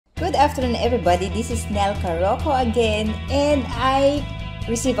Good afternoon, everybody. This is Nelca Roco again, and I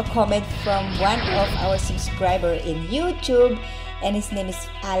received a comment from one of our subscriber in YouTube, and his name is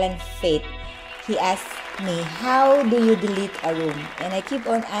Alan Faith. He asked me, how do you delete a room? And I keep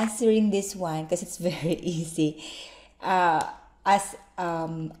on answering this one because it's very easy. As a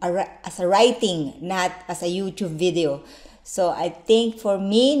writing, not as a YouTube video. So I think for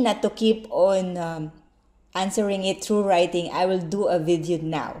me not to keep on answering it through writing, I will do a video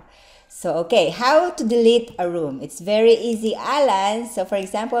now. So okay, how to delete a room? It's very easy, Alan. So for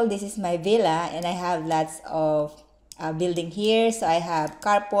example, this is my villa and I have lots of building here. So I have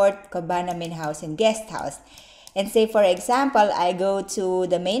carport, cabana, main house, and guest house. And say for example, I go to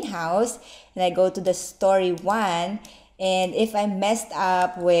the main house and I go to the story 1. And if I messed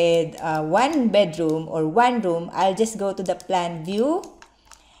up with one bedroom or one room, I'll just go to the plan view.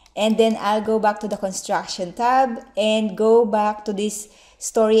 And then I'll go back to the construction tab and go back to this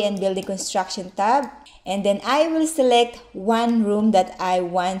story and building construction tab. And then I will select one room that I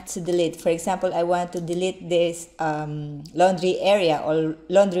want to delete. For example, I want to delete this laundry area or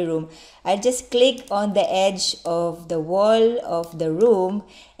laundry room. I just click on the edge of the wall of the room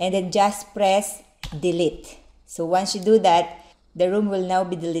and then just press delete. So once you do that, the room will now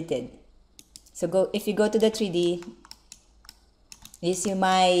be deleted. So if you go to the 3D, you see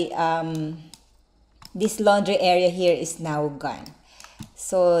my this laundry area here is now gone.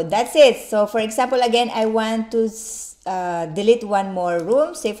 So that's it. So for example, again, I want to delete one more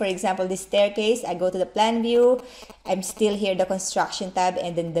room. Say for example, this staircase, I go to the plan view. I'm still here, the construction tab,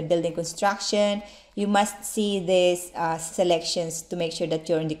 and then the building construction. You must see these selections to make sure that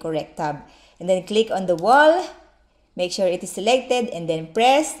you're in the correct tab. And then click on the wall, make sure it is selected, and then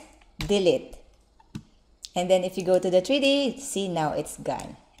press delete. And then if you go to the 3D, see now it's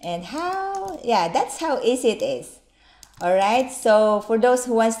gone. And that's how easy it is. Alright, so for those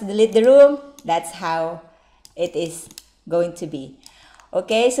who wants to delete the room, that's how it is going to be.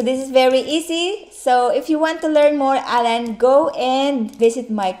 Okay, so this is very easy. So if you want to learn more, Alan, go and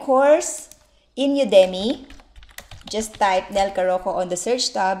visit my course in Udemy. Just type Nelca Roco on the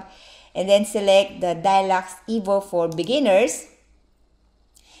search tab and then select the Dialux Evo for beginners.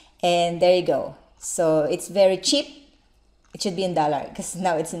 And there you go. So it's very cheap. It should be in dollar because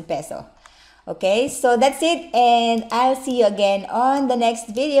now it's in peso. Okay, so that's it, and I'll see you again on the next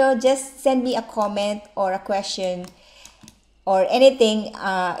video. Just send me a comment or a question or anything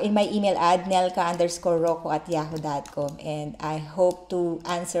in my email ad nelca_roco@yahoo.com, and I hope to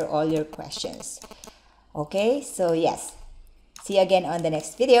answer all your questions. Okay, so yes, see you again on the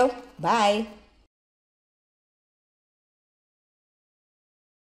next video. Bye.